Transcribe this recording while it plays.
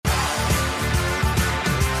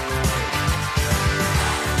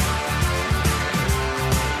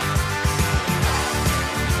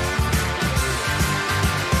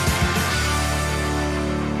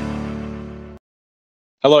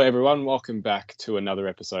Hello, everyone. Welcome back to another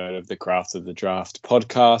episode of the Craft of the Draft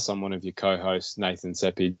podcast. I'm one of your co-hosts, Nathan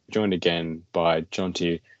Seppi, joined again by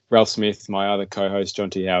Jonty Ralph Smith, my other co-host.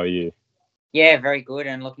 Jonty, how are you? Yeah, very good,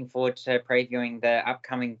 and looking forward to previewing the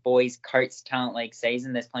upcoming Boys Coates Talent League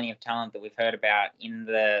season. There's plenty of talent that we've heard about in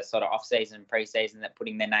the sort of off-season, pre-season that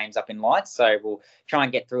putting their names up in lights. So we'll try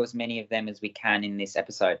and get through as many of them as we can in this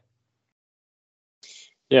episode.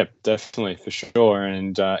 Yeah, definitely, for sure.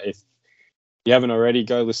 And if you haven't already,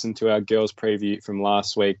 go listen to our girls preview from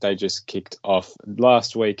last week. They just kicked off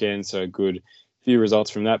last weekend, so a good few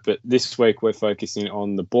results from that. But this week we're focusing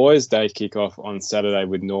on the boys. They kick off on Saturday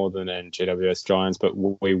with Northern and GWS Giants, but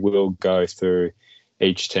we will go through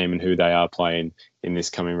each team and who they are playing in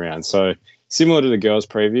this coming round. So similar to the girls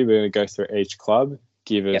preview, we're going to go through each club,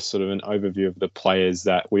 give us sort of an overview of the players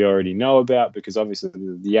that we already know about, because obviously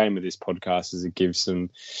the aim of this podcast is to give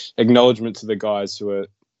some acknowledgement to the guys who are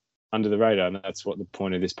under the radar, and that's what the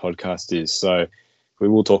point of this podcast is. So we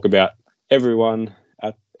will talk about everyone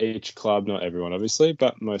at each club, not everyone obviously,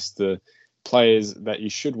 but most of the players that you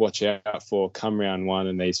should watch out for come round one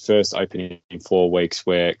and these first opening 4 weeks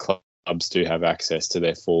where clubs do have access to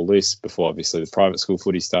their full list before obviously the private school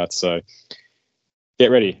footy starts. So get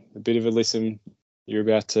ready, a bit of a listen you're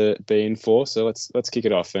about to be in for. So let's kick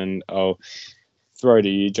it off, and I'll throw to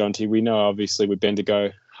you, Jonty. We know obviously with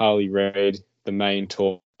Bendigo, Harley Reid, the main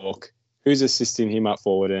talk, who's assisting him up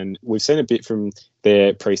forward, and we've seen a bit from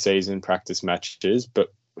their pre-season practice matches,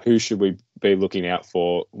 but who should we be looking out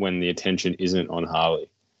for when the attention isn't on Harley?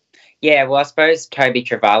 Yeah, well, I suppose Toby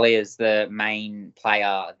Travali is the main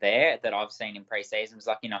player there that I've seen in pre-season. I was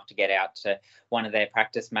lucky enough to get out to one of their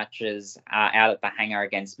practice matches out at the hangar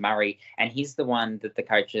against Murray, and he's the one that the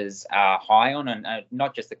coaches are high on, and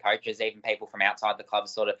not just the coaches, even people from outside the club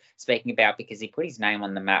sort of speaking about, because he put his name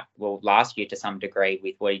on the map, well, last year to some degree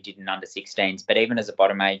with what he did in under-16s, but even as a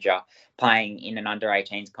bottom major playing in an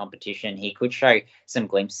under-18s competition, he could show some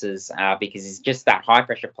glimpses because he's just that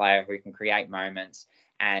high-pressure player who can create moments.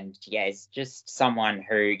 And yeah, it's just someone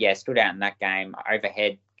who, stood out in that game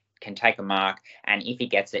overhead, can take a mark. And if he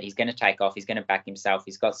gets it, he's going to take off. He's going to back himself.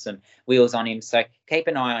 He's got some wheels on him. So keep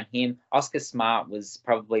an eye on him. Oscar Smart was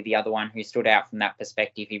probably the other one who stood out from that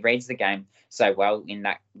perspective. He reads the game so well in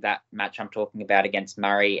that match I'm talking about against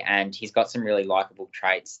Murray. And he's got some really likable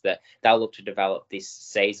traits that they'll look to develop this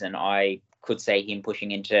season. I could see him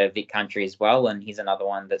pushing into Vic Country as well. And he's another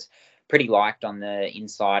one that's pretty liked on the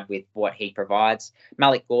inside with what he provides.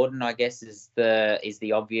 Malik Gordon, I guess, is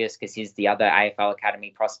the obvious, because he's the other AFL Academy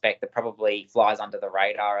prospect that probably flies under the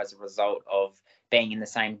radar as a result of being in the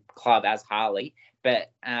same club as Harley.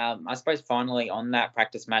 But I suppose finally on that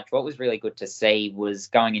practice match, what was really good to see was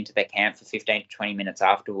going into their camp for 15 to 20 minutes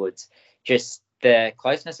afterwards, just the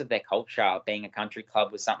closeness of their culture. Being a country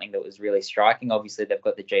club was something that was really striking. Obviously, they've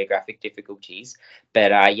got the geographic difficulties,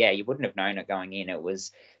 but you wouldn't have known it going in. It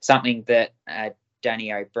was something that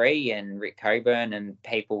Danny O'Brien and Rick Coburn and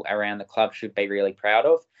people around the club should be really proud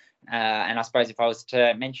of. And I suppose if I was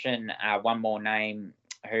to mention one more name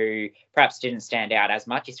who perhaps didn't stand out as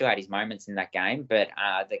much, he still had his moments in that game, but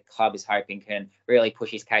the club is hoping can really push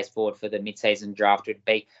his case forward for the mid-season draft, would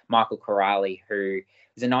be Michael Corrali, who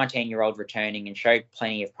is a 19-year-old returning and showed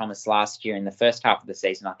plenty of promise last year. In the first half of the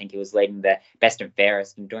season, I think he was leading the best and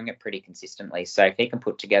fairest and doing it pretty consistently. So if he can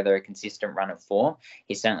put together a consistent run of form,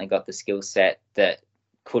 he's certainly got the skill set that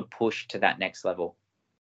could push to that next level.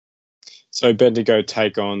 So Bendigo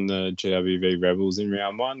take on the GWV Rebels in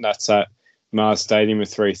round one. That's at Mars Stadium, a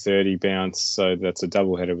 3:30 bounce, so that's a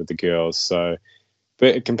doubleheader with the girls. So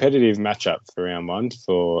but a competitive matchup for round one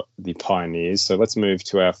for the Pioneers. So let's move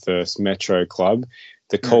to our first Metro club,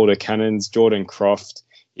 the Calder Cannons. Jordan Croft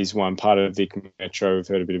is one part of Vic Metro. We've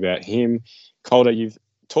heard a bit about him. Calder, you've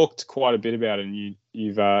talked quite a bit about it, and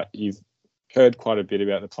you've heard quite a bit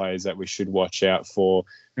about the players that we should watch out for.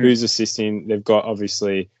 Who's assisting? They've got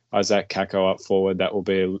obviously Isaac Kako up forward. That will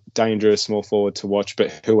be a dangerous small forward to watch, but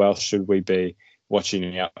who else should we be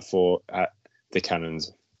watching out for at the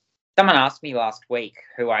Cannons? Someone asked me last week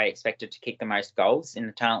who I expected to kick the most goals in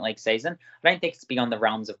the Talent League season. I don't think it's beyond the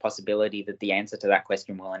realms of possibility that the answer to that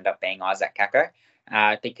question will end up being Isaac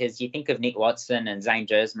Kako, because you think of Nick Watson and Zane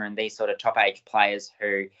Jersma and these sort of top-age players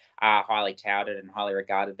who are highly touted and highly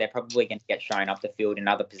regarded. They're probably going to get shown up the field in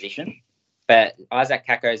other positions. But Isaac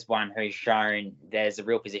Kako is one who's shown there's a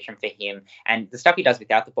real position for him. And the stuff he does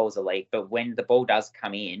without the ball is elite. But when the ball does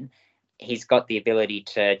come in, he's got the ability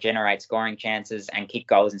to generate scoring chances and kick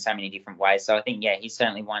goals in so many different ways. So I think, yeah, he's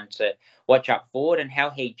certainly one to watch up forward, and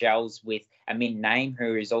how he gels with a Min Name,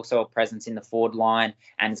 who is also a presence in the forward line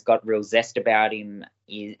and has got real zest about him,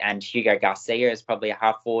 and Hugo Garcia is probably a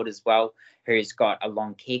half forward as well, who's got a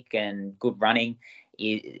long kick and good running.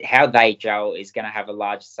 How they gel is going to have a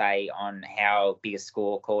large say on how big a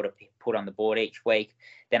score Calder put on the board each week.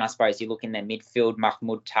 Then I suppose you look in their midfield,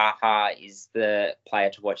 Mahmoud Taha is the player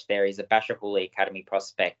to watch there. He's a Bashar Houli Academy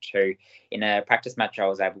prospect who, in a practice match I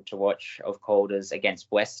was able to watch of Calder's against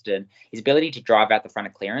Western, his ability to drive out the front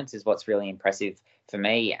of clearance is what's really impressive for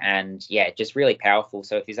me. And yeah, just really powerful.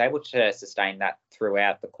 So if he's able to sustain that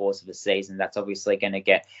throughout the course of the season, that's obviously going to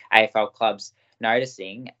get AFL clubs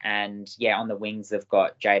noticing. And yeah, on the wings, they've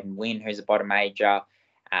got Jaden Wynn, who's a bottom major.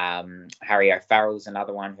 Harry O'Farrell's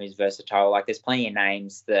another one who's versatile. Like, there's plenty of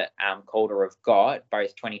names that Calder have got,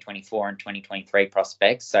 both 2024 and 2023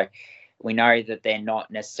 prospects. So we know that they're not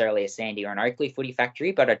necessarily a Sandy or an Oakley footy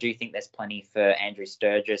factory, but I do think there's plenty for Andrew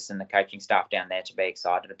Sturgis and the coaching staff down there to be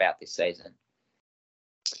excited about this season.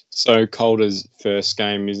 So Calder's first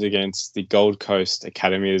game is against the Gold Coast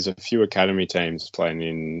Academy. There's a few academy teams playing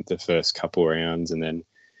in the first couple rounds, and then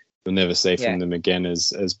you'll never see from them again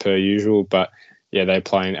as per usual. But yeah, they're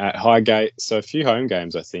playing at Highgate. So a few home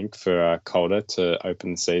games, I think, for Calder to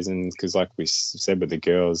open the season, because like we said with the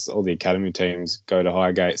girls, all the academy teams go to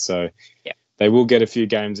Highgate. So they will get a few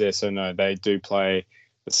games there. So no, they do play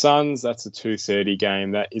the Suns. That's a 2:30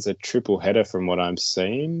 game. That is a triple header from what I'm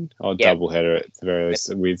seeing, or double header at the very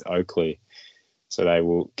least with Oakley. So they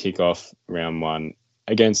will kick off round one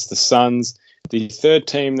against the Suns. The third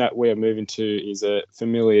team that we are moving to is a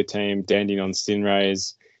familiar team, Dandenong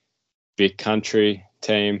Stingrays. Big country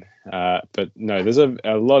team, but no, there's a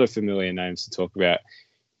lot of familiar names to talk about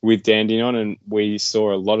with Dandenong, and we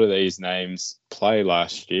saw a lot of these names play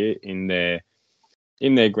last year in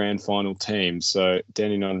their grand final team. So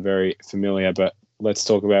Dandenong very familiar, but let's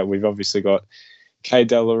talk about, we've obviously got Kay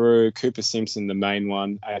Delarue, Cooper Simpson, the main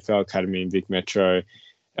one, AFL Academy in Vic Metro,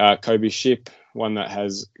 Kobe Ship, one that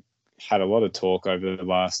has had a lot of talk over the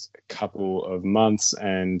last couple of months,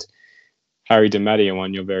 and Harry DiMattia,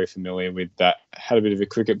 one you're very familiar with, that had a bit of a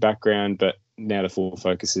cricket background, but now the full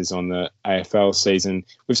focus is on the AFL season.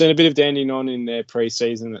 We've seen a bit of Dandenong in their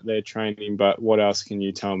pre-season that they're training, but what else can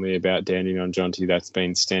you tell me about Dandenong, Jonty, that's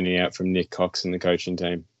been standing out from Nick Cox and the coaching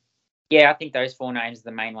team? Yeah, I think those four names are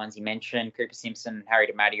the main ones you mentioned. Cooper Simpson and Harry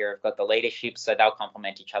DiMattia have got the leadership, so they'll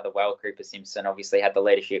complement each other well. Cooper Simpson obviously had the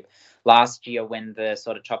leadership last year when the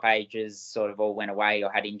sort of top ages sort of all went away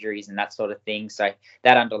or had injuries and that sort of thing. So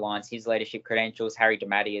that underlines his leadership credentials. Harry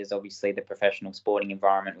DiMattia is obviously the professional sporting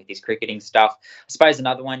environment with his cricketing stuff. I suppose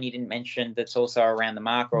another one you didn't mention that's also around the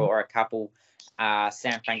mark, or a couple,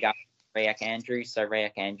 Sam Fangal, Ryak Andrew. So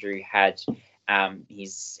Ryak Andrew had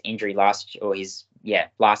his injury last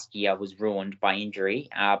year was ruined by injury.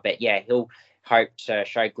 But yeah, he'll hope to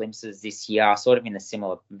show glimpses this year, sort of in a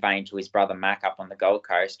similar vein to his brother Mac up on the Gold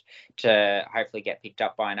Coast, to hopefully get picked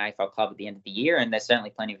up by an AFL club at the end of the year. And there's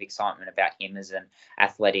certainly plenty of excitement about him as an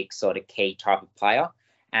athletic sort of key type of player.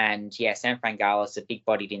 And yeah, Sam Fangalis, a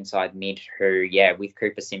big-bodied inside mid who, with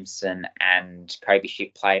Cooper Simpson and Kobe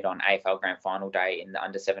Ship played on AFL Grand Final Day in the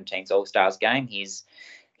Under-17s All-Stars game. He's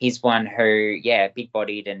one who,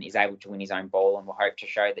 big-bodied and is able to win his own ball, and will hope to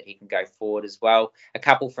show that he can go forward as well. A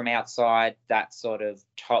couple from outside that sort of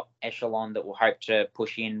top echelon that will hope to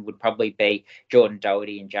push in would probably be Jordan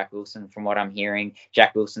Doherty and Jack Wilson, from what I'm hearing.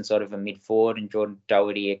 Jack Wilson sort of a mid-forward and Jordan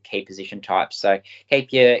Doherty a key position type. So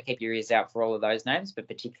keep your ears out for all of those names, but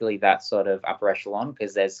particularly that sort of upper echelon,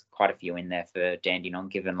 because there's quite a few in there for Dandenong,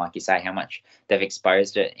 given, like you say, how much they've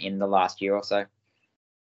exposed it in the last year or so.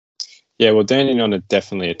 Yeah, well, Dandenong are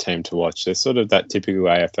definitely a team to watch. They're sort of that typical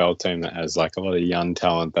AFL team that has like a lot of young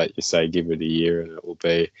talent that you say give it a year and it will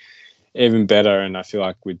be even better. And I feel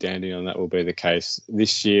like with Dandenong that will be the case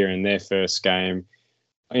this year. And their first game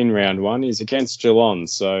in round one is against Geelong.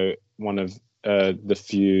 So one of the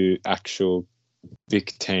few actual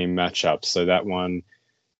Vic team matchups. So that one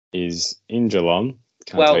is in Geelong.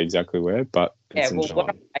 Can't tell you exactly where, but it's in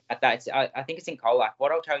Geelong. I think it's in Colac.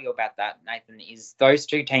 What I'll tell you about that, Nathan, is those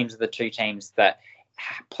two teams are the two teams that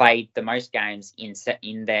played the most games into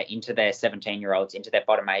their 17-year-olds, into their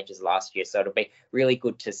bottom ages last year. So it'll be really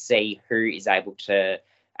good to see who is able to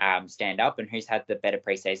stand up and who's had the better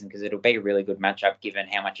preseason, because it'll be a really good matchup given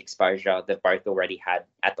how much exposure they've both already had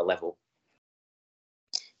at the level.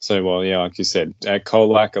 So, well, yeah, like you said, at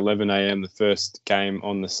Colac, 11 a.m, the first game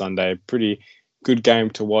on the Sunday. Pretty good game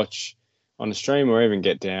to watch on a stream, or even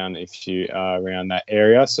get down if you are around that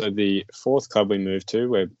area. So the fourth club we moved to,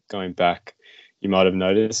 we're going back you might have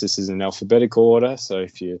noticed this is in alphabetical order. So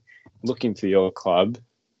if you're looking for your club,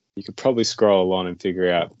 you could probably scroll along and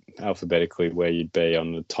figure out alphabetically where you'd be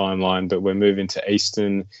on the timeline. But we're moving to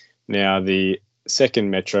Eastern now. The second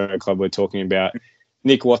Metro club we're talking about,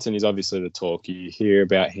 Nick Watson is obviously the talk. You hear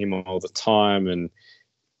about him all the time, and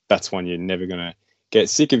that's one you're never going to get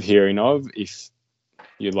sick of hearing of if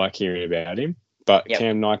you like hearing about him. But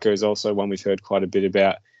Cam Nyko is also one we've heard quite a bit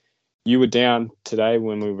about. You were down today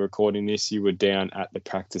when we were recording this. You were down at the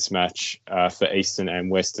practice match for Eastern and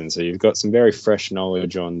Western. So you've got some very fresh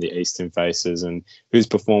knowledge on the Eastern faces and who's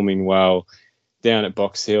performing well down at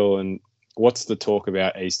Box Hill. And what's the talk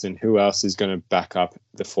about Eastern? Who else is going to back up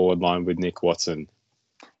the forward line with Nick Watson?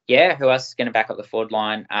 Yeah, who else is going to back up the forward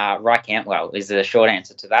line? Ry Cantwell is the short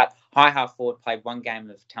answer to that. High half forward, played one game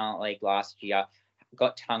of Talent League last year.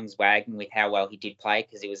 Got tongues wagging with how well he did play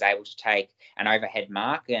because he was able to take an overhead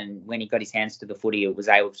mark, and when he got his hands to the footy, it was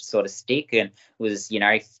able to sort of stick, and was,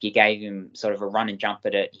 if you gave him sort of a run and jump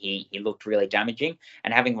at it, he looked really damaging.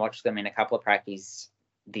 And having watched them in a couple of practice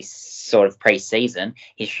this sort of pre-season,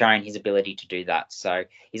 he's shown his ability to do that. So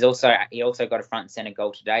he also got a front and center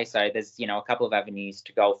goal today. So there's a couple of avenues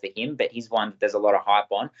to goal for him, but he's one that there's a lot of hype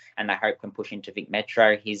on, and they hope can push into Vic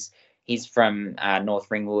Metro. He's from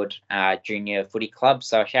North Ringwood Junior Footy Club,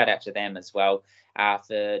 so a shout out to them as well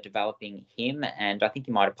for developing him. And I think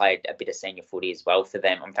he might have played a bit of senior footy as well for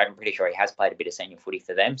them. I'm pretty sure he has played a bit of senior footy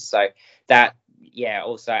for them. So that,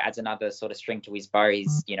 also adds another sort of string to his bow.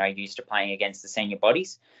 He's, used to playing against the senior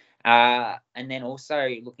bodies. And then also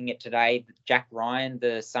looking at today, Jack Ryan,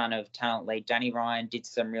 the son of Talent Lead Danny Ryan, did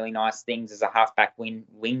some really nice things as a halfback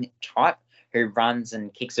wing type who runs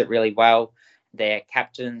and kicks it really well. Their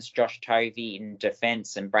captains, Josh Tovey in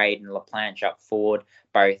defence and Braden LaPlanche up forward,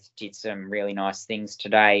 both did some really nice things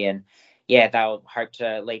today. And they'll hope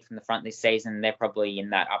to lead from the front this season. They're probably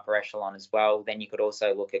in that upper echelon as well. Then you could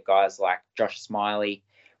also look at guys like Josh Smiley,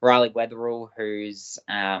 Riley Weatherall, who's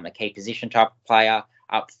a key position type player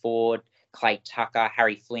up forward, Clay Tucker,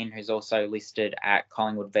 Harry Flynn, who's also listed at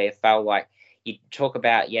Collingwood VFL. Like, you talk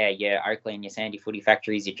about, your Oakley and your Sandy footy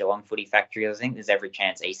factories, your Geelong footy factories. I think there's every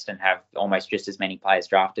chance Eastern have almost just as many players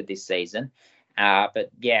drafted this season.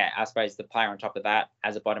 But I suppose the player on top of that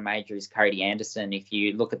as a bottom major is Cody Anderson. If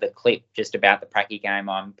you look at the clip just about the Pracky game,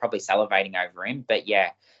 I'm probably salivating over him. But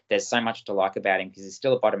there's so much to like about him because he's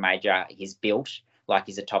still a bottom major. He's built like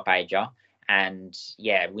he's a top ager, and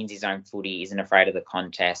wins his own footy, isn't afraid of the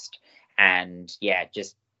contest, and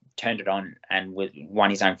just turned it on and won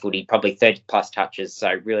his own footy, probably 30 plus touches.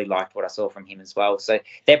 So really liked what I saw from him as well. So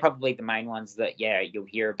they're probably the main ones that you'll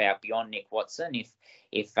hear about beyond Nick Watson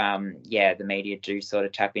if the media do sort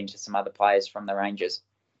of tap into some other players from the Rangers.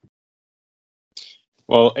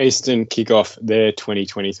 Well, Eastern kick off their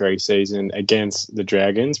 2023 season against the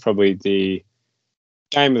Dragons, probably the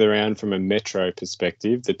game of the round from a Metro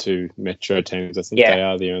perspective. The two Metro teams, I think they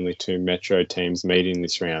are the only two Metro teams meeting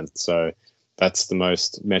this round. So that's the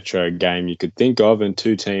most Metro game you could think of, and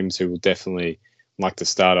two teams who will definitely like to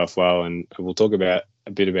start off well. And we'll talk about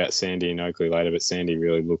a bit about Sandy and Oakley later, but Sandy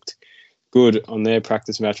really looked good on their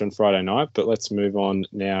practice match on Friday night. But let's move on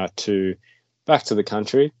now back to the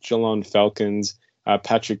country. Geelong Falcons,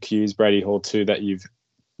 Patrick Hughes, Brady Hall too, that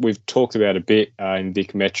we've talked about a bit in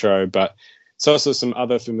Vic Metro, but it's also some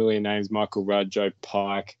other familiar names, Michael Rudd, Joe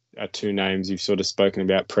Pike, are two names you've sort of spoken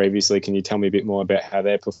about previously. Can you tell me a bit more about how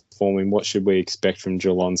they're performing? What should we expect from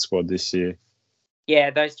Geelong's squad this year?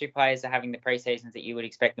 Yeah, those two players are having the pre-seasons that you would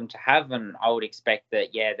expect them to have, and I would expect that,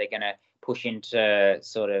 they're going to push into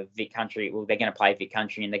sort of Vic Country. Well, they're going to play Vic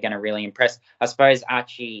Country, and they're going to really impress. I suppose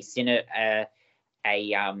Archie Sinnott, and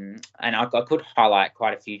I could highlight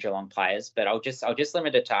quite a few Geelong players, but I'll just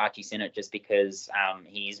limit it to Archie Sinnott just because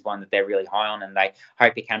he's one that they're really high on, and they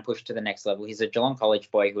hope he can push to the next level. He's a Geelong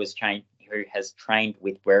College boy who has trained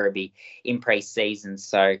with Werribee in pre-season,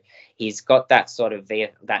 so he's got that sort of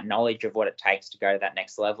that knowledge of what it takes to go to that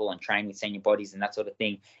next level and train with senior bodies and that sort of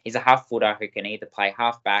thing. He's a half footer who can either play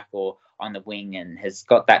half back or on the wing and has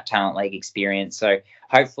got that talent league experience. So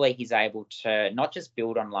hopefully he's able to not just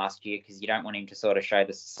build on last year, because you don't want him to sort of show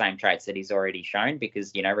the same traits that he's already shown,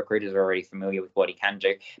 because, recruiters are already familiar with what he can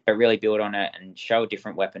do, but really build on it and show a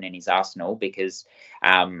different weapon in his arsenal, because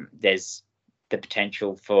there's the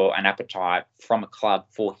potential for an appetite from a club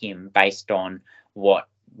for him based on what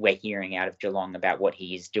we're hearing out of Geelong about what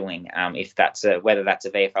he is doing. Whether that's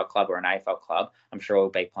a VFL club or an AFL club, I'm sure he'll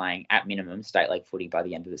be playing at minimum state league footy by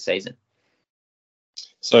the end of the season.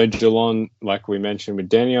 So Geelong, like we mentioned with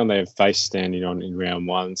Daniel, they have face standing on in round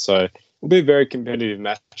one. So it'll be a very competitive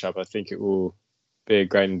matchup. I think it will be a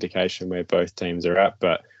great indication where both teams are at,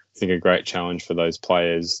 but I think a great challenge for those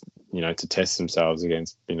players to test themselves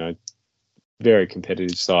against, very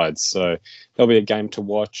competitive sides. So there'll be a game to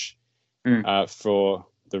watch for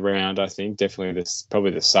the round, I think. Definitely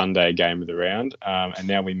probably the Sunday game of the round. And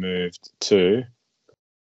now we moved to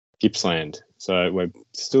Gippsland. So we're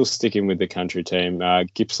still sticking with the country team.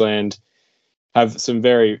 Gippsland have some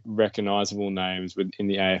very recognisable names in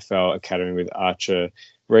the AFL Academy with Archer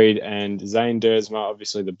Reed and Zane Dersma,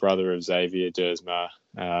 obviously the brother of Xavier Dersma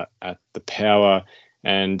at the Power.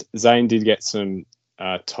 And Zane did get some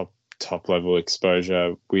top level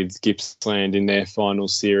exposure with Gippsland in their final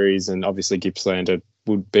series, and obviously Gippsland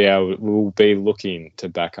will be looking to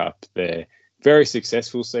back up their very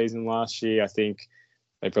successful season last year. I think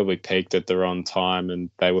they probably peaked at the wrong time, and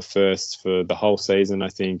they were first for the whole season, I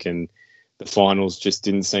think, and the finals just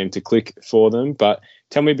didn't seem to click for them. But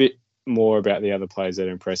tell me a bit more about the other players that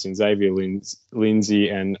are impressing. Xavier Lindsay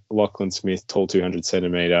and Lachlan Smith, tall 200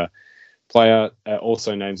 centimetre player,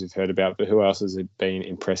 also names we've heard about, but who else has been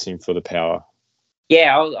impressing for the Power?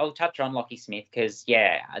 Yeah, I'll touch on Lockie Smith because,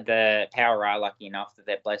 the Power are lucky enough that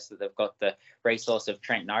they're blessed that they've got the resource of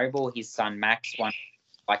Trent Noble. His son Max won,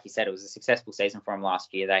 like you said, it was a successful season for him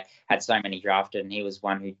last year. They had so many drafted, and he was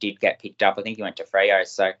one who did get picked up. I think he went to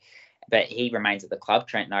Freo, but he remains at the club,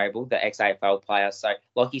 Trent Noble, the ex-AFL player. So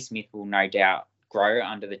Lockie Smith will no doubt grow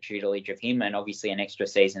under the tutelage of him, and obviously an extra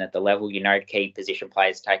season at the level. Key position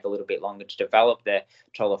players take a little bit longer to develop. Their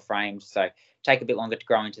taller frames, so take a bit longer to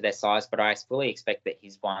grow into their size, but I fully expect that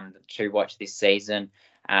he's one to watch this season,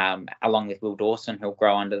 along with Will Dawson, who'll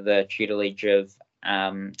grow under the tutelage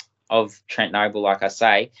of Trent Noble, like I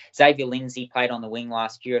say. Xavier Lindsay played on the wing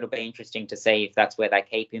last year. It'll be interesting to see if that's where they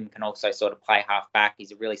keep him. Can also sort of play half back.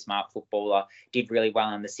 He's a really smart footballer, did really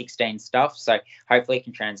well in the 16 stuff. So hopefully he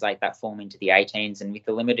can translate that form into the 18s. And with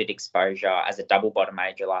the limited exposure as a double bottom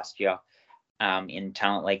major last year, in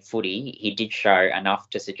Talent League footy, he did show enough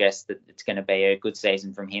to suggest that it's going to be a good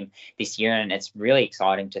season from him this year, and it's really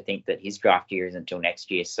exciting to think that his draft year is until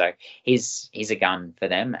next year. So he's a gun for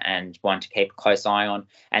them and one to keep a close eye on.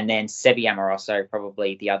 And then Sebi Amoroso,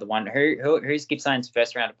 probably the other one. Who's Gippsland's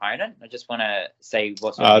first round opponent? I just want to see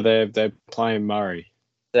what's. They're playing Murray.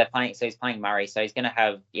 So he's playing Murray. So he's going to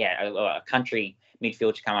have a country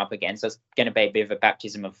midfield to come up against. So it's going to be a bit of a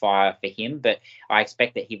baptism of fire for him, but I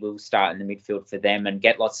expect that he will start in the midfield for them and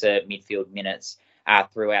get lots of midfield minutes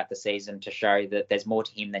throughout the season to show that there's more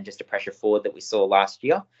to him than just a pressure forward that we saw last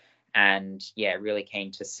year. And really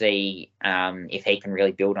keen to see if he can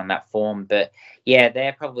really build on that form. But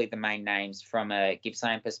they're probably the main names from a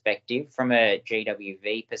Gippsland perspective. From a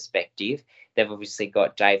GWV perspective, they've obviously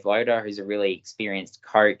got Dave Loader, who's a really experienced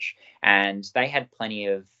coach, and they had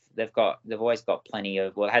they've always got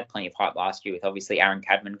had plenty of hype last year with obviously Aaron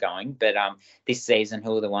Cadman going, but this season,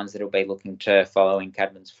 who are the ones that will be looking to follow in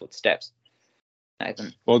Cadman's footsteps?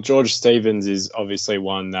 Nathan? Well, George Stevens is obviously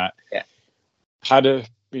one that had a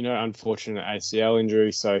unfortunate ACL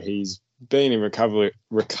injury, so he's been in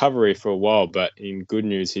recovery for a while, but in good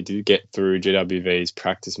news, he did get through GWV's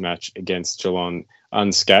practice match against Geelong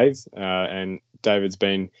unscathed, and David's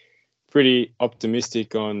been pretty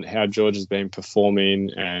optimistic on how George has been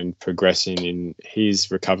performing and progressing in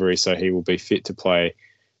his recovery, so he will be fit to play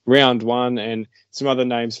round one. And some other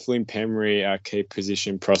names, Flynn Pemry, our key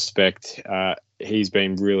position prospect, he's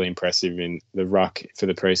been really impressive in the ruck for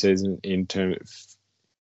the preseason in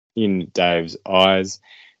Dave's eyes.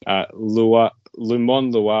 Lumon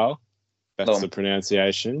Lual, that's the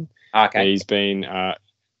pronunciation. Okay. He's been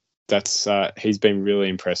really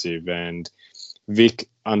impressive. And Vic,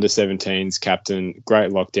 under 17s captain,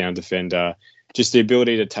 great lockdown defender. Just the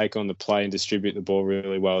ability to take on the play and distribute the ball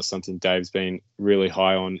really well is something Dave's been really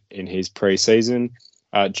high on in his pre-season.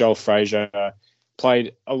 Joel Fraser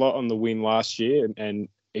played a lot on the wing last year and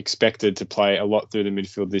expected to play a lot through the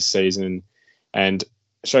midfield this season and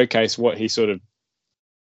showcase what he sort of,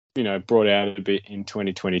 brought out a bit in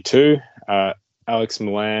 2022. Alex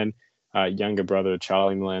Milan, younger brother of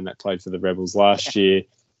Charlie Milan that played for the Rebels last year.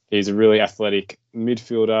 He's a really athletic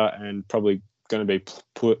midfielder and probably going to be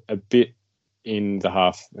put a bit in the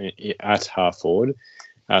half forward.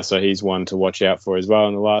 So he's one to watch out for as well.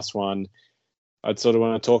 And the last one, I'd sort of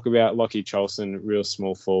want to talk about Lockie Cholson, real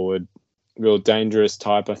small forward, real dangerous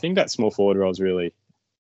type. I think that small forward role is really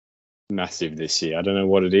massive this year. I don't know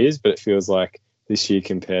what it is, but it feels like this year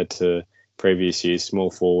compared to previous years,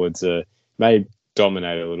 small forwards may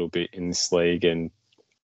dominate a little bit in this league, and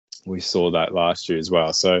we saw that last year as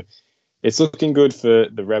well. So it's looking good for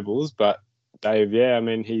the Rebels, but Dave,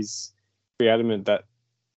 he's pretty adamant that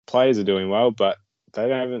players are doing well, but they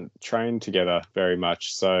haven't trained together very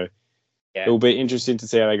much. So Yeah. It'll be interesting to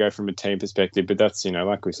see how they go from a team perspective. But that's,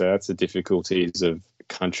 like we say, that's the difficulties of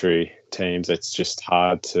country teams. It's just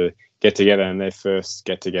hard to get together, and their first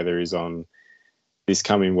get together is on this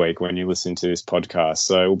coming week when you listen to this podcast.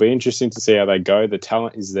 So it'll be interesting to see how they go. The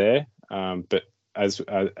talent is there, but as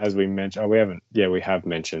we mentioned, we have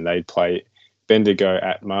mentioned they play Bendigo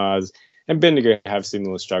at Mars, and Bendigo have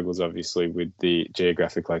similar struggles, obviously, with the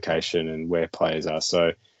geographic location and where players are.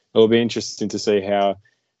 So it'll be interesting to see how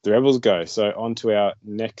the Rebels go. So on to our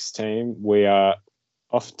next team. We are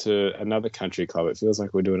off to another country club. It feels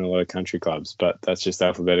like we're doing a lot of country clubs, but that's just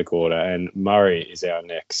alphabetical order. And Murray is our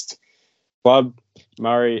next club.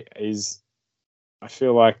 Murray is, I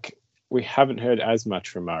feel like we haven't heard as much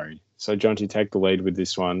from Murray. So, Jonty, take the lead with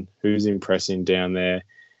this one. Who's impressing down there?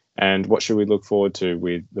 And what should we look forward to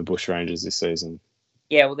with the Bushrangers this season?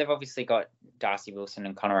 Yeah, well, they've obviously got Darcy Wilson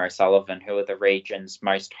and Connor O'Sullivan, who are the region's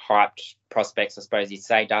most hyped prospects, I suppose you'd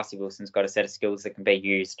say. Darcy Wilson's got a set of skills that can be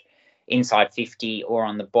used inside 50 or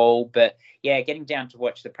on the ball. But, yeah, getting down to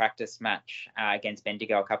watch the practice match against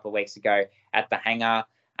Bendigo a couple of weeks ago at the hangar,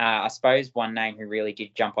 I suppose one name who really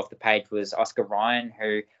did jump off the page was Oscar Ryan,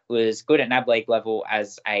 who was good at NAB League level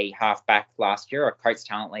as a halfback last year, or Coates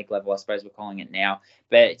Talent League level, I suppose we're calling it now.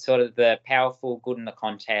 But sort of the powerful, good in the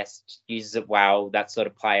contest, uses it well, that sort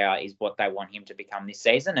of player is what they want him to become this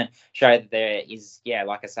season, and show that there is,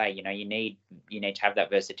 like I say, you need to have that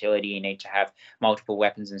versatility, you need to have multiple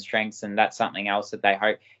weapons and strengths, and that's something else that they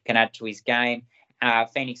hope can add to his game.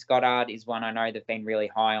 Phoenix Goddard is one I know they've been really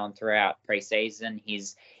high on throughout pre-season.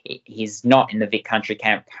 He's not in the Vic Country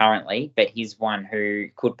camp currently, but he's one who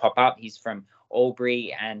could pop up. He's from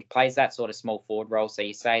Albury and plays that sort of small forward role. So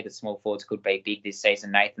you say that small forwards could be big this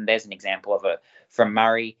season, Nathan. There's an example of it from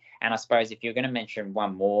Murray. And I suppose if you're going to mention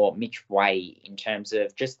one more, Mitch Way, in terms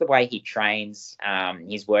of just the way he trains,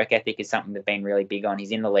 his work ethic is something they've been really big on.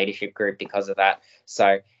 He's in the leadership group because of that.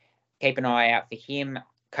 So keep an eye out for him.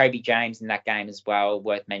 Kobe James in that game as well,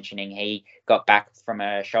 worth mentioning. He got back from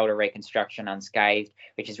a shoulder reconstruction unscathed,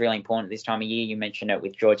 which is really important this time of year. You mentioned it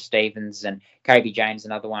with George Stevens, and Kobe James,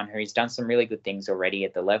 another one who's done some really good things already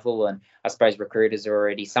at the level. And I suppose recruiters are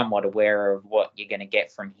already somewhat aware of what you're going to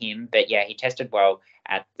get from him. But yeah, he tested well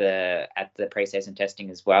at the preseason testing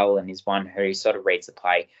as well, and is one who sort of reads the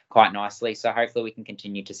play quite nicely. So hopefully we can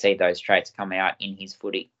continue to see those traits come out in his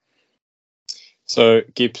footy. So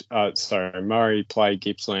Murray played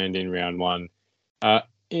Gippsland in round one,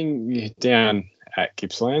 down at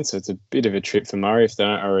Gippsland. So it's a bit of a trip for Murray if they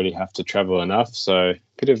don't already have to travel enough. So a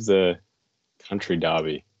bit of the country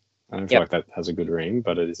derby. I don't feel like that has a good ring,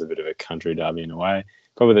 but it is a bit of a country derby in a way.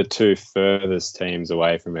 Probably the two furthest teams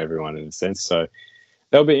away from everyone in a sense. So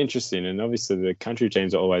that'll be interesting. And obviously the country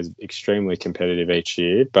teams are always extremely competitive each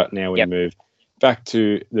year. But now we move back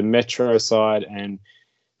to the Metro side, and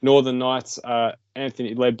Northern Knights are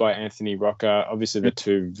led by Anthony Rocker. Obviously, the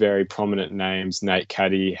two very prominent names. Nate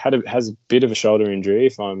Caddy has a bit of a shoulder injury,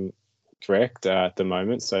 if I'm correct, at the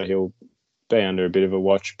moment, so he'll be under a bit of a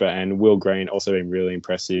watch. And Will Green also been really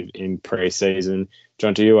impressive in pre-season.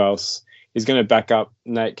 John, to you else is going to back up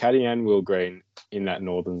Nate Caddy and Will Green in that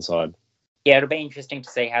Northern side. Yeah, it'll be interesting to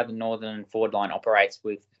see how the Northern forward line operates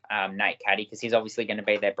with Nate Caddy, because he's obviously going to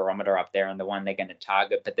be their barometer up there and the one they're going to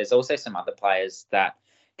target. But there's also some other players that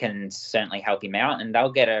can certainly help him out, and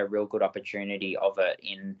they'll get a real good opportunity of it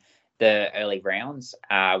in the early rounds,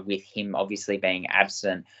 with him obviously being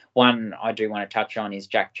absent. One I do want to touch on is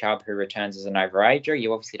Jack Chubb, who returns as an overager.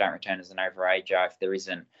 You obviously don't return as an overager if there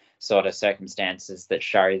isn't sort of circumstances that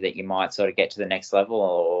show that you might sort of get to the next level,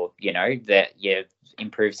 or, that you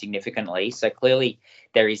improve significantly. So clearly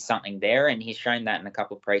there is something there, and he's shown that in a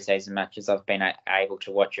couple of preseason matches I've been able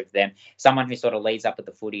to watch of them. Someone who sort of leads up at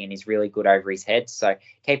the footy and is really good over his head. So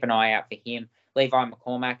keep an eye out for him. Levi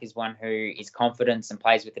McCormack is one who is confident and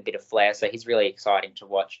plays with a bit of flair. So he's really exciting to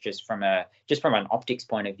watch just from an optics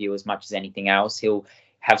point of view as much as anything else. He'll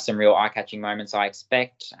have some real eye-catching moments, I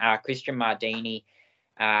expect. Christian Mardini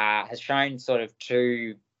has shown sort of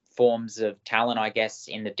two forms of talent, I guess,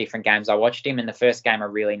 in the different games I watched him. In the first game, I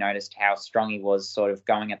really noticed how strong he was sort of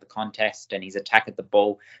going at the contest, and his attack at the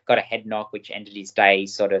ball got a head knock, which ended his day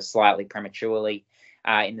sort of slightly prematurely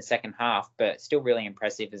in the second half, but still really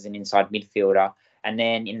impressive as an inside midfielder. And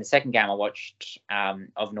then in the second game I watched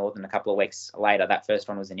of Northern a couple of weeks later, that first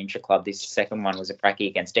one was an intra-club. This second one was a pracky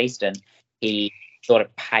against Eastern. He sort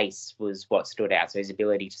of pace was what stood out, so his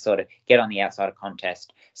ability to sort of get on the outside of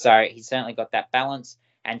contest. So he's certainly got that balance.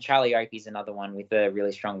 And Charlie Opie's another one with a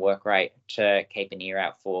really strong work rate to keep an ear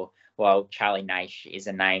out for. Well, Charlie Naish is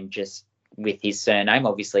a name just with his surname,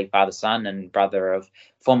 obviously father-son and brother of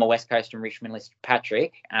former West Coast and Richmond list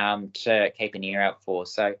Patrick, to keep an ear out for.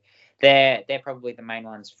 So they're probably the main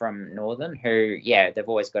ones from Northern who, they've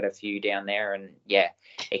always got a few down there, and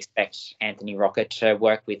expect Anthony Rocket to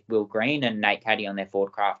work with Will Green and Nate Caddy on their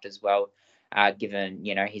forward craft as well, given,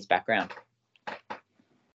 his background.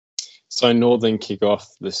 So Northern kick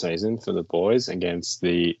off the season for the boys against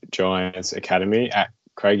the Giants Academy at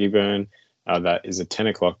Craigieburn. That is a 10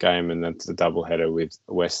 o'clock game, and that's a doubleheader with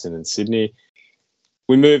Western and Sydney.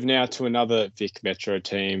 We move now to another Vic Metro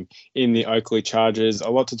team in the Oakleigh Chargers. A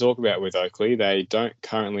lot to talk about with Oakleigh. They don't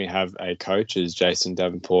currently have a coach, as Jason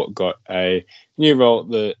Davenport got a new role at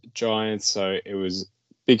the Giants, so it was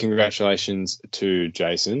big congratulations to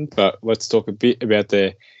Jason. But let's talk a bit about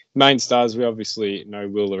their main stars. We obviously know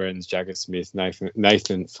Will Lorenz, Jagger Smith,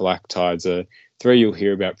 Nathan Phylactides are three you'll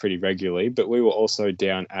hear about pretty regularly, but we were also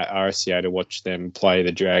down at RSCA to watch them play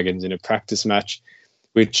the Dragons in a practice match,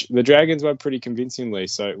 which the Dragons won pretty convincingly.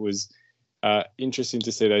 So it was interesting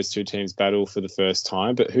to see those two teams battle for the first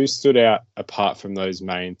time. But who stood out apart from those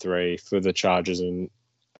main three for the Chargers and,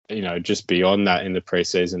 just beyond that in the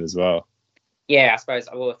preseason as well? Yeah, I suppose,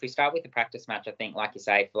 if we start with the practice match, I think, like you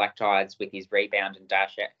say, Phylactides with his rebound and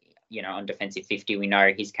dash, on defensive 50, we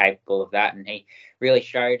know he's capable of that, and he really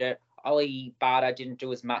showed it. Ollie Barter didn't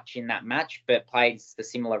do as much in that match, but plays the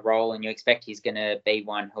similar role, and you expect he's going to be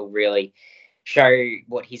one who'll really show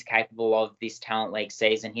what he's capable of this Talent League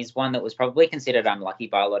season. He's one that was probably considered unlucky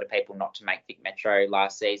by a lot of people not to make Vic Metro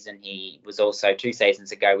last season. He was also 2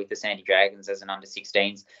 seasons ago with the Sandy Dragons as an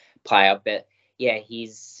under-16s player, but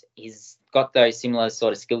he's got those similar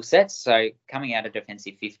sort of skill sets. So coming out of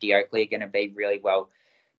defensive 50, Oakleigh are going to be really well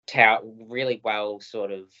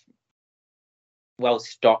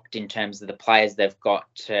stocked in terms of the players they've got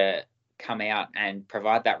to come out and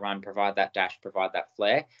provide that run, provide that dash, provide that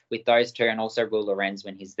flair with those two, and also Will Lorenz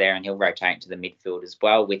when he's there, and he'll rotate into the midfield as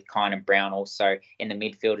well, with Kynan Brown also in the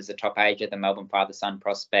midfield as a top ager, the Melbourne father-son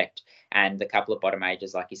prospect, and the couple of bottom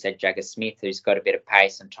agers, like you said, Jagger Smith, who's got a bit of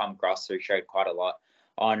pace, and Tom Gross, who showed quite a lot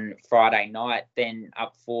on Friday night. Then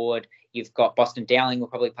up forward, you've got Boston Dowling will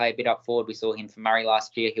probably play a bit up forward. We saw him for Murray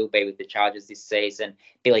last year. He'll be with the Chargers this season.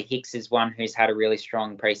 Billy Hicks is one who's had a really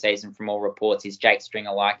strong preseason from all reports. He's Jake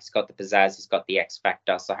Stringer-like. He's got the pizzazz. He's got the X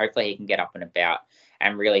factor. So hopefully he can get up and about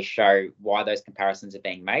and really show why those comparisons are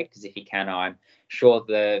being made. Because if he can, I'm sure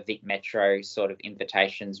the Vic Metro sort of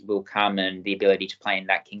invitations will come, and the ability to play in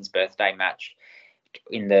that King's Birthday match,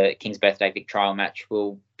 in the King's Birthday Vic trial match,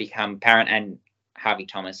 will become apparent. And Harvey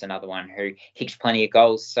Thomas, another one who kicks plenty of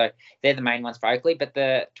goals. So they're the main ones for Oakleigh. But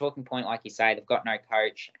the talking point, like you say, they've got no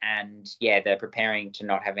coach, and they're preparing to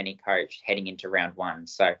not have any coach heading into round 1.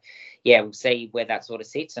 So we'll see where that sort of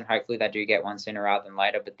sits, and hopefully they do get one sooner rather than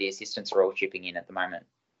later. But the assistants are all chipping in at the moment.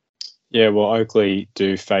 Yeah, well, Oakleigh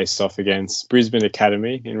do face off against Brisbane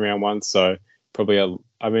Academy in round 1. So probably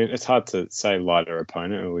it's hard to say lighter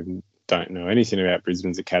opponent. We don't know anything about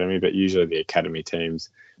Brisbane's Academy, but usually the Academy teams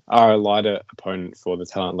are a lighter opponent for the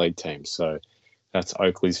Talent League team. So that's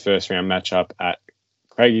Oakleigh's first round matchup at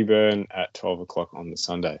Craigieburn at 12 o'clock on the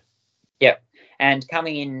Sunday. Yep. And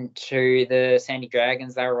coming into the Sandy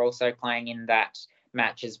Dragons, they were also playing in that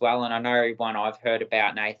match as well. And I know one I've heard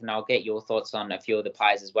about, Nathan, I'll get your thoughts on a few of the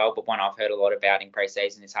players as well, but one I've heard a lot about in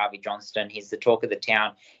pre-season is Harvey Johnston. He's the talk of the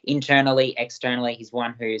town internally, externally. He's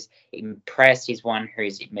one who's impressed. He's one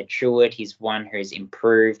who's matured. He's one who's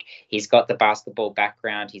improved. He's got the basketball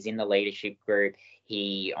background. He's in the leadership group.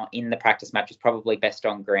 He, in the practice match, was probably best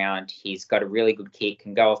on ground. He's got a really good kick,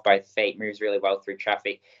 can go off both feet, moves really well through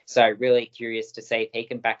traffic. So really curious to see if he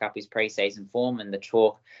can back up his pre-season form and the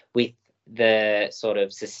talk with the sort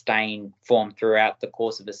of sustained form throughout the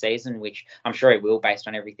course of the season, which I'm sure he will based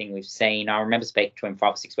on everything we've seen. I remember speaking to him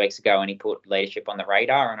 5 or 6 weeks ago, and he put leadership on the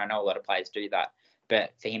radar, and I know a lot of players do that.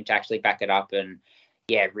 But for him to actually back it up and,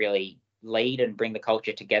 really lead and bring the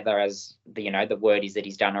culture together, as the word is that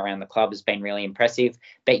he's done around the club, has been really impressive.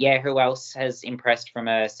 But who else has impressed from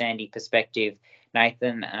a Sandy perspective,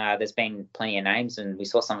 Nathan? There's been plenty of names, and we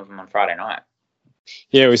saw some of them on Friday night.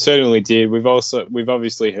 Yeah, we certainly did. We've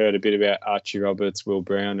obviously heard a bit about Archie Roberts, Will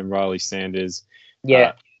Brown, and Riley Sanders.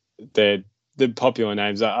 Yeah, they're the popular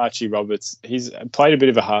names. Archie Roberts, he's played a bit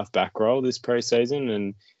of a half-back role this pre-season,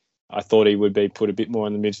 and I thought he would be put a bit more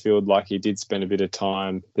in the midfield, like he did spend a bit of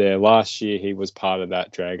time there last year. He was part of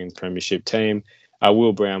that Dragons premiership team.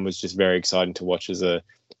 Will Brown was just very exciting to watch as a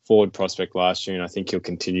forward prospect last year, and I think he'll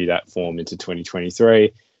continue that form into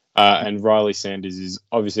 2023. And Riley Sanders is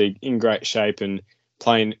obviously in great shape and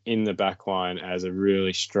playing in the back line as a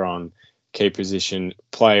really strong key position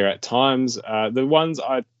player at times. The ones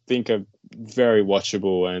I think are very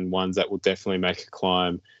watchable and ones that will definitely make a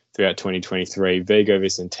climb throughout 2023, Vigo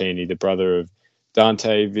Vicentini, the brother of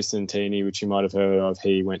Dante Vicentini, which you might have heard of,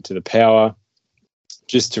 he went to the Power.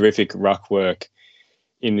 Just terrific ruck work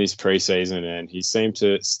in this preseason, and he seemed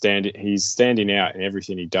to he's standing out in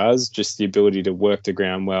everything he does. Just the ability to work the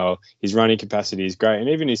ground well. His running capacity is great, and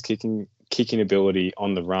even his kicking ability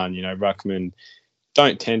on the run. Ruckman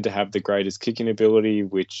don't tend to have the greatest kicking ability,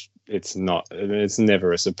 which it's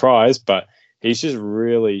never a surprise, but he's just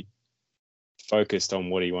really focused on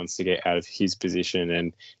what he wants to get out of his position,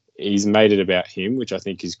 and he's made it about him, which I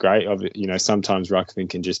think is great. Sometimes ruckman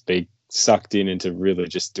can just be sucked into really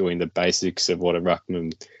just doing the basics of what a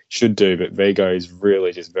ruckman should do, but Vigo is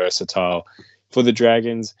really just versatile for the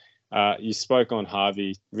Dragons. You spoke on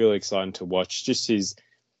Harvey, really exciting to watch. Just his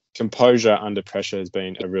composure under pressure has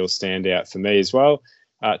been a real standout for me as well.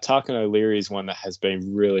 Tarkin O'Leary is one that has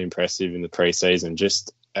been really impressive in the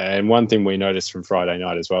preseason. And one thing we noticed from Friday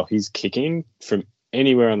night as well, he's kicking from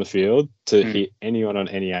anywhere on the field to hit anyone on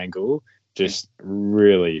any angle. Just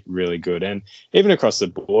really, really good. And even across the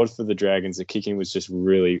board for the Dragons, the kicking was just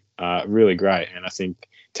really, really great. And I think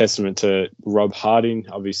testament to Rob Harding,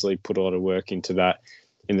 obviously put a lot of work into that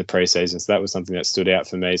in the preseason. So that was something that stood out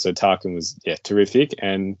for me. So Tarkin was, terrific.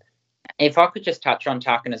 And if I could just touch on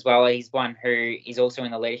Tarkin as well, he's one who is also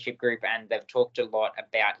in the leadership group, and they've talked a lot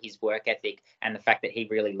about his work ethic and the fact that he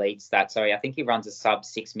really leads that. So I think he runs a sub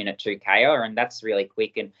 6 minute 2Ker, and that's really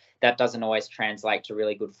quick, and that doesn't always translate to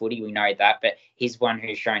really good footy. We know that, but he's one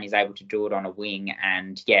who's shown he's able to do it on a wing,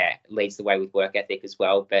 and leads the way with work ethic as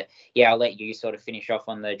well. But I'll let you sort of finish off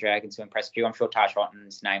on the Dragons who impressed you. I'm sure Taj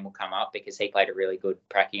Hotton's name will come up because he played a really good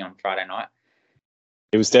pracky on Friday night.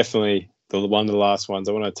 It was definitely one of the last ones.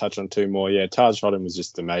 I want to touch on two more. Yeah, Taj Hotton was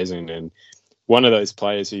just amazing, and one of those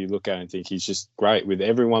players who you look at and think he's just great. With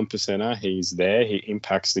every 1%er, he's there. He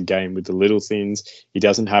impacts the game with the little things. He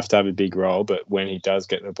doesn't have to have a big role, but when he does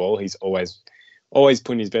get the ball, he's always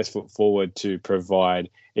putting his best foot forward to provide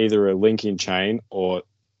either a linking chain or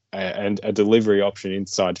a delivery option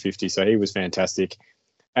inside 50. So he was fantastic.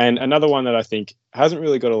 And another one that I think hasn't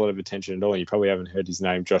really got a lot of attention at all, you probably haven't heard his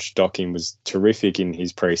name, Josh Docking, was terrific in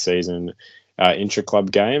his preseason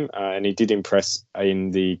intra-club game, and he did impress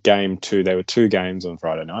in the game too. There were two games on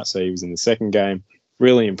Friday night, so he was in the second game,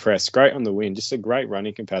 really impressed. Great on the win, just a great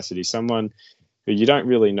running capacity, someone who you don't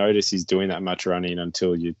really notice he's doing that much running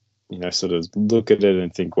until you sort of look at it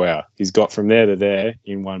and think, wow, he's got from there to there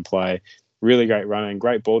in one play. Really great running,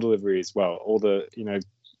 great ball delivery as well. All the,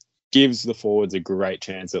 gives the forwards a great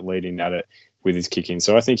chance at leading at it with his kicking.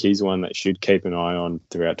 So I think he's one that should keep an eye on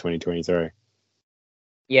throughout 2023.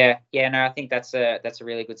 I think that's a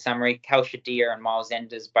really good summary. Cal Shadir and Miles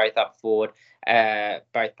Enders both up forward,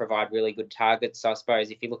 both provide really good targets. So I suppose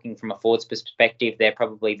if you're looking from a forwards perspective, they're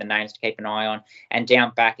probably the names to keep an eye on. And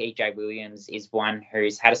down back, EJ Williams is one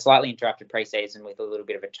who's had a slightly interrupted preseason with a little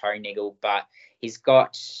bit of a toe niggle, but he's a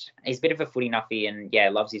bit of a footy nuffy and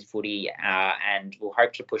loves his footy and will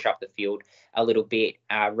hope to push up the field a little bit.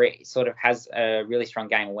 Sort of has a really strong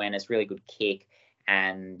game awareness, really good kick,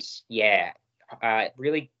 and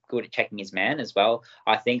really good at checking his man as well,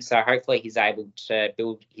 I think. So hopefully he's able to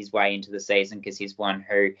build his way into the season, because he's one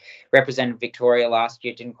who represented Victoria last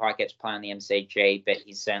year, didn't quite get to play on the MCG, but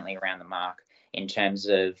he's certainly around the mark in terms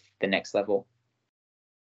of the next level.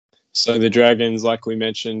 So the Dragons, like we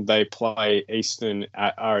mentioned, they play Eastern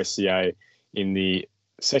at RSCA in the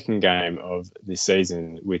second game of the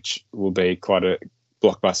season, which will be quite a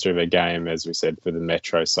blockbuster of a game, as we said, for the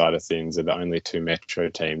Metro side of things. Are the only two Metro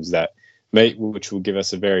teams that meet, which will give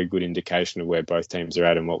us a very good indication of where both teams are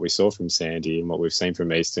at. And what we saw from Sandy and what we've seen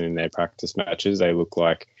from Eastern in their practice matches, they look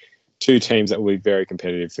like two teams that will be very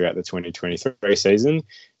competitive throughout the 2023 season.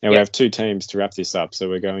 Now we have two teams to wrap this up. So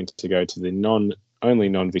we're going to go to the only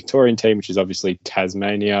non-Victorian team, which is obviously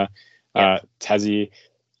Tasmania. Tassie,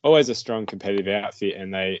 always a strong competitive outfit,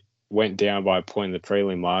 and they went down by a point in the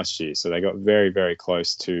prelim last year. So they got very, very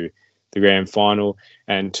close to the grand final.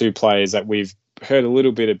 And two players that we've heard a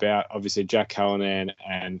little bit about, obviously Jack Callanan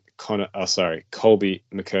and Colby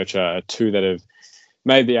McKercher are two that have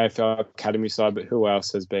made the AFL Academy side, but who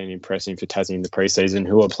else has been impressing for Tassie in the preseason?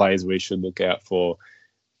 Who are players we should look out for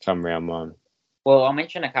come round one? Well, I'll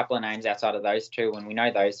mention a couple of names outside of those two, and we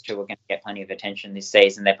know those two are going to get plenty of attention this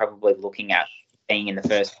season. They're probably looking at being in the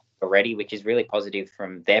first already, which is really positive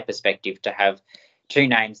from their perspective to have two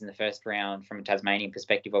names in the first round from a Tasmanian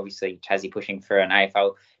perspective. Obviously, Tassie pushing for an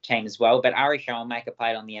AFL team as well. But Ari Schoenmaker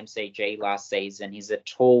played on the MCG last season. He's a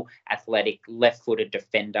tall, athletic, left-footed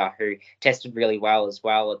defender who tested really well as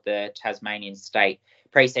well at the Tasmanian State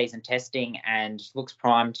preseason testing and looks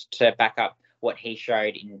primed to back up what he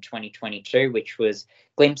showed in 2022, which was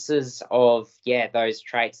glimpses of, those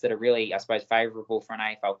traits that are really, I suppose, favourable for an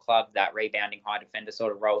AFL club, that rebounding high defender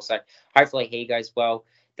sort of role. So hopefully he goes well.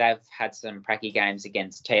 They've had some pracky games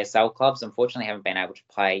against TSL clubs. Unfortunately, haven't been able to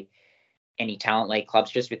play any talent league clubs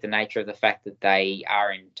just with the nature of the fact that they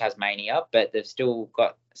are in Tasmania, but they've still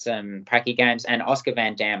got some pracky games. And Oscar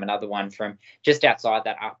Van Dam, another one from just outside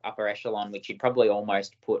that upper echelon, which you'd probably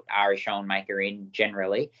almost put Ari Schoenmaker in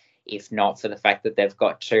generally, if not for the fact that they've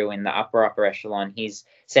got two in the upper echelon. He's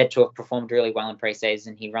said to have performed really well in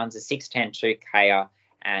pre-season. He runs a 6.10 2K'er,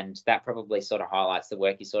 and that probably sort of highlights the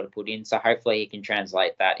work he sort of put in. So hopefully he can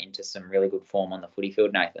translate that into some really good form on the footy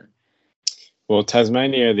field, Nathan. Well,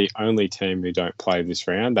 Tasmania are the only team who don't play this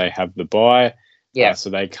round. They have the bye. So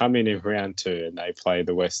they come in round 2 and they play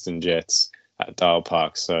the Western Jets at Dale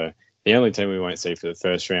Park. So the only team we won't see for the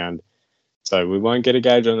first round. So we won't get a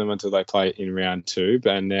gauge on them until they play in round 2.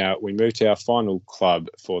 But now we move to our final club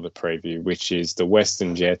for the preview, which is the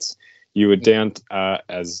Western Jets. You were down,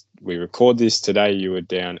 as we record this today, you were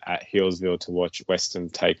down at Healesville to watch Western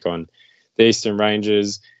take on the Eastern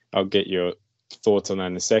Rangers. I'll get your thoughts on that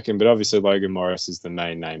in a second, but obviously Logan Morris is the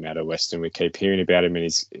main name out of Western. We keep hearing about him, and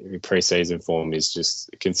his pre-season form is just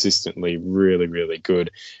consistently really, really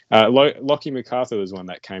good. Lockie MacArthur was one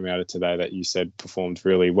that came out of today that you said performed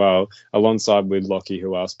really well, alongside with Lockie,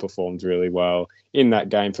 who else performed really well in that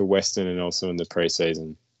game for Western and also in the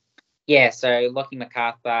pre-season. Yeah, so Lockie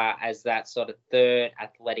MacArthur as that sort of third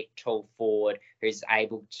athletic tall forward who's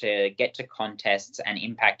able to get to contests and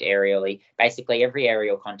impact aerially. Basically, every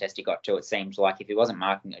aerial contest he got to, it seems like if he wasn't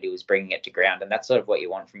marking it, he was bringing it to ground. And that's sort of what you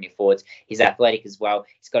want from your forwards. He's athletic as well.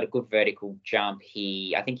 He's got a good vertical jump.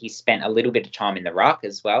 I think he spent a little bit of time in the ruck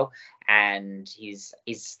as well. And he's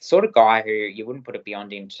sort of guy who you wouldn't put it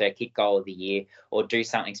beyond him to kick goal of the year or do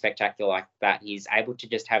something spectacular like that. He's able to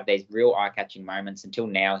just have these real eye-catching moments. Until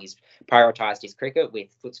now, he's prioritised his cricket with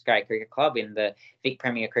Footscray Cricket Club in the Vic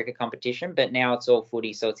Premier Cricket competition, but now it's all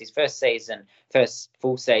footy. So it's his first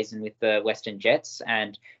full season with the Western Jets.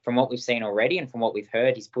 And from what we've seen already and from what we've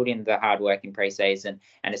heard, he's put in the hard work in pre-season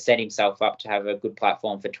and has set himself up to have a good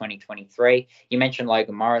platform for 2023. You mentioned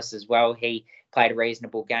Logan Morris as well. He played a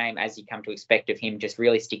reasonable game, as you come to expect of him, just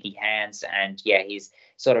really sticky hands. And his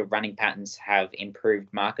sort of running patterns have improved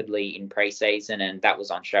markedly in pre-season, and that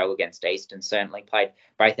was on show against Eastern. Certainly played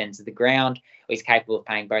both ends of the ground. He's capable of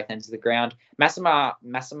playing both ends of the ground. Massimo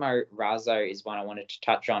Razzo is one I wanted to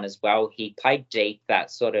touch on as well. He played deep. That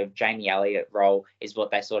sort of Jamie Elliott role is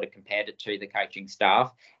what they sort of compared it to, the coaching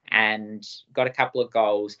staff, and got a couple of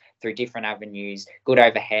goals through different avenues. Good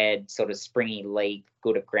overhead, sort of springy leap,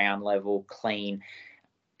 good at ground level, clean,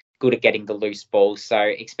 good at getting the loose ball. So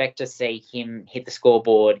expect to see him hit the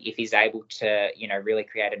scoreboard if he's able to, really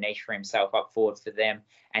create a niche for himself up forward for them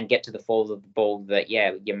and get to the falls of the ball that,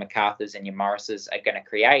 your MacArthurs and your Morrises are going to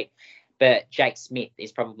create. But Jake Smith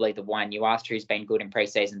is probably the one you asked who's been good in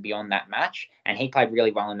pre-season beyond that match. And he played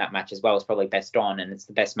really well in that match as well. It's probably best on, and it's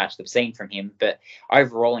the best match they've seen from him. But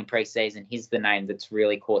overall in pre-season, he's the name that's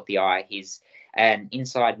really caught the eye. He's an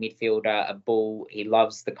inside midfielder, a bull. He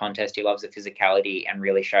loves the contest. He loves the physicality, and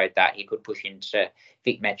really showed that he could push into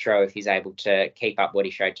Vic Metro if he's able to keep up what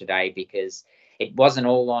he showed today, because it wasn't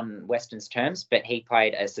all on Western's terms, but he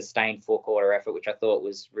played a sustained 4-quarter effort, which I thought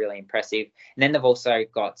was really impressive. And then they've also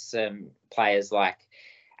got some players like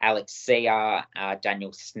Alex Sear,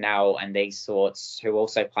 Daniel Snell, and these sorts who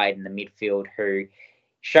also played in the midfield who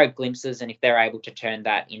showed glimpses. And if they're able to turn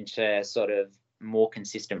that into sort of more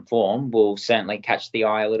consistent form, will certainly catch the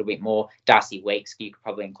eye a little bit more. Darcy Weeks, you could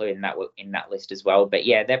probably include in that list as well. But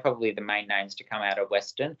they're probably the main names to come out of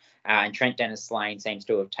Western. And Trent Dennis-Lane seems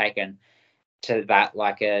to have taken to that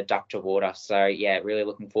like a duck to water. So really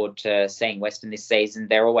looking forward to seeing Western this season.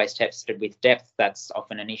 They're always tested with depth. That's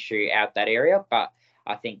often an issue out that area, but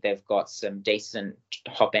I think they've got some decent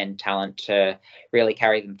top end talent to really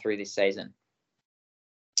carry them through this season.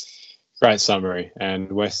 Great summary.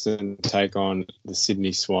 And Western take on the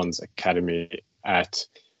Sydney Swans Academy at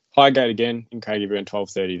Highgate again in Craigieburn,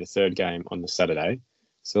 12:30, the third game on the Saturday.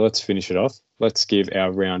 So let's finish it off. Let's give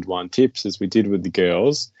our round 1 tips as we did with the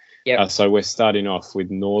girls. Yep. So we're starting off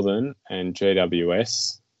with Northern and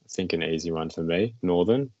GWS. I think an easy one for me.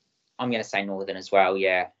 Northern. I'm going to say Northern as well,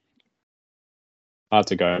 yeah. Hard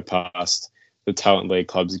to go past the Talent League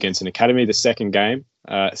clubs against an academy. The second game,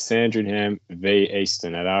 Sandringham v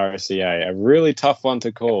Eastern at RSEA. A really tough one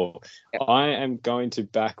to call. Yep. I am going to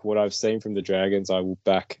back what I've seen from the Dragons. I will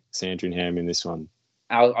back Sandringham in this one.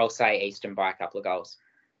 I'll say Eastern by a couple of goals.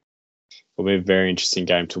 Will be a very interesting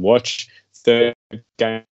game to watch. Third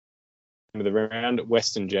game, of the round,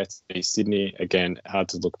 Western Jets v Sydney. Again, hard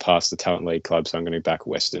to look past the Talent League club, so I'm going to back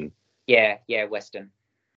Western. Yeah, Western.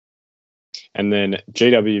 And then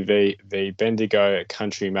GWV v Bendigo,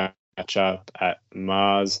 country matchup at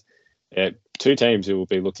Mars. Yeah, two teams who will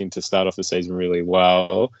be looking to start off the season really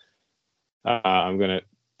well. I'm going to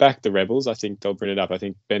back the Rebels. I think they'll bring it up. I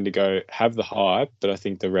think Bendigo have the hype, but I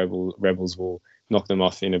think the Rebels will knock them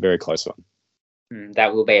off in a very close one.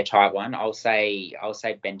 That will be a tight one. I'll say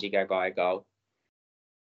Bendigo by a goal.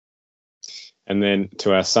 And then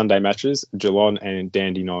to our Sunday matches, Geelong and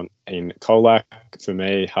Dandenong in Colac. For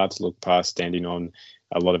me, hard to look past Dandenong.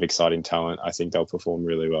 A lot of exciting talent. I think they'll perform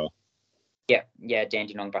really well. Yeah,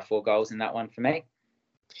 Dandenong by 4 goals in that one for me.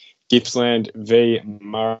 Gippsland v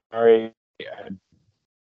Murray,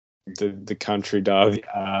 the country derby.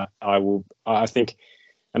 I think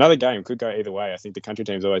another game could go either way. I think the country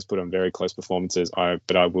teams always put on very close performances.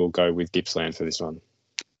 But I will go with Gippsland for this one.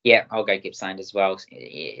 Yeah, I'll go Gippsland as well.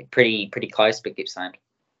 Pretty close, but Gippsland.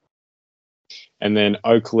 And then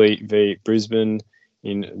Oakley v Brisbane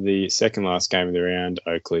in the second last game of the round.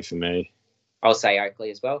 Oakley for me. I'll say Oakley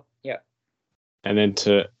as well. Yeah. And then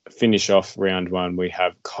to finish off round 1, we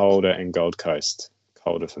have Calder and Gold Coast.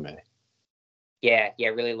 Calder for me. Yeah,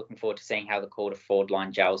 really looking forward to seeing how the Calder forward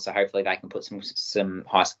line gels. So hopefully they can put some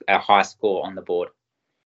high score on the board.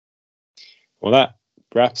 Well, that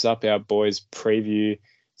wraps up our boys preview.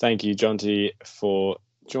 Thank you, Jonty, for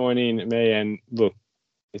joining me. And look,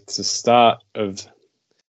 it's the start of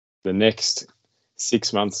the next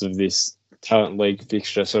 6 months of this Talent League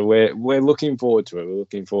fixture. So we're looking forward to it. We're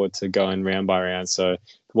looking forward to going round by round. So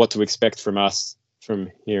what to expect from us from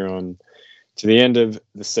here on to the end of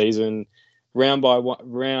the season. Round by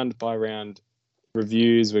round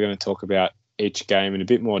reviews. We're going to talk about each game in a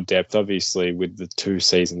bit more depth. Obviously, with the 2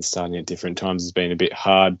 seasons starting at different times, it's been a bit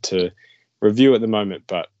hard to review at the moment,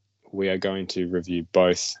 but we are going to review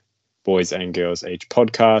both boys and girls each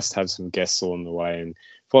podcast, have some guests along the way, and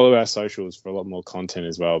follow our socials for a lot more content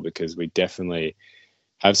as well, because we definitely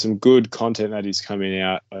have some good content that is coming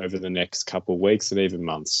out over the next couple of weeks and even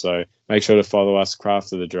months. So make sure to follow us,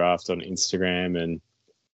 Craft of the Draft, on Instagram and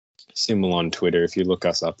Symbol on Twitter. If you look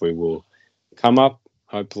us up, we will come up,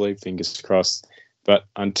 hopefully, fingers crossed. But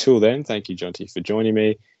until then, thank you, Jonty, for joining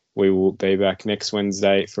me. We will be back next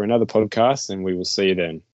Wednesday for another podcast, and we will see you then.